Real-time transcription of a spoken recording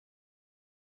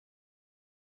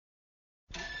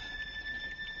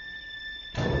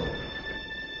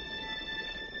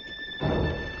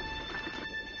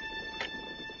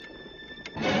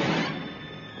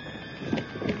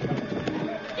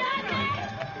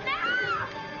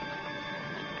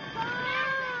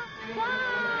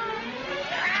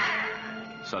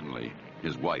Suddenly,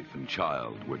 his wife and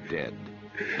child were dead.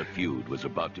 The feud was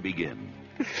about to begin.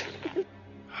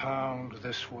 Hound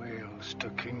this Wales to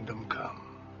kingdom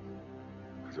come.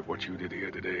 Because of what you did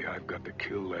here today, I've got to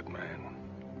kill that man.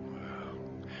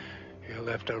 Well, he'll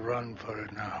have to run for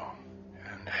it now.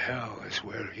 And hell is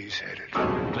where he's headed.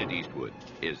 Clint Eastwood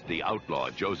is the outlaw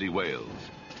Josey Wales.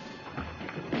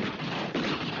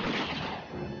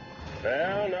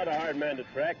 Well, not a hard man to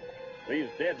track.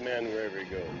 Leaves dead men wherever he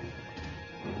goes.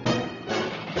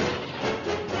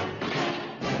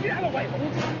 Get out of the way,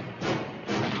 Holmes!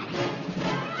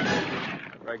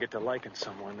 If I get to liking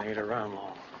someone, they ain't around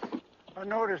long. I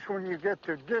notice when you get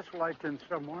to disliking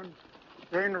someone,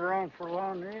 they ain't around for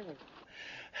long either.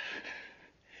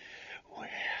 Well,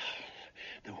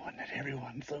 the one that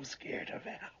everyone's so scared of,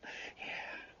 Al.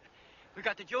 Yeah. We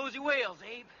got the Josey Wales,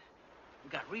 Abe.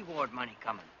 We got reward money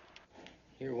coming.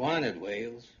 You're wanted,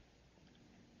 Wales.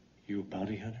 You a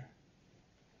bounty hunter?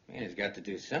 Man, he's got to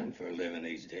do something for a living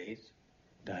these days.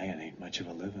 Dying ain't much of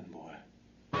a living, boy.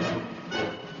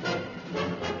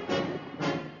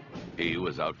 He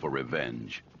was out for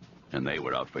revenge, and they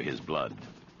were out for his blood.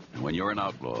 And when you're an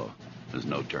outlaw, there's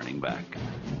no turning back.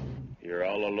 You're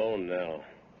all alone now,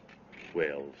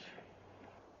 Wales.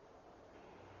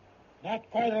 Not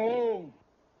quite alone.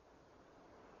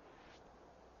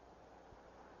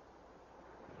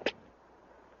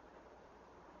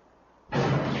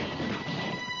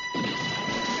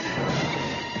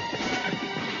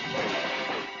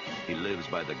 He lives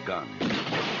by the gun.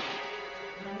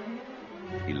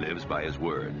 He lives by his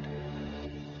word.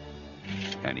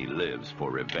 And he lives for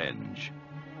revenge.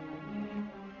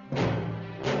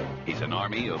 He's an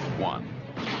army of one.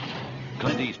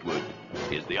 Clint Eastwood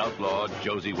is the outlaw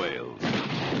Josey Wales.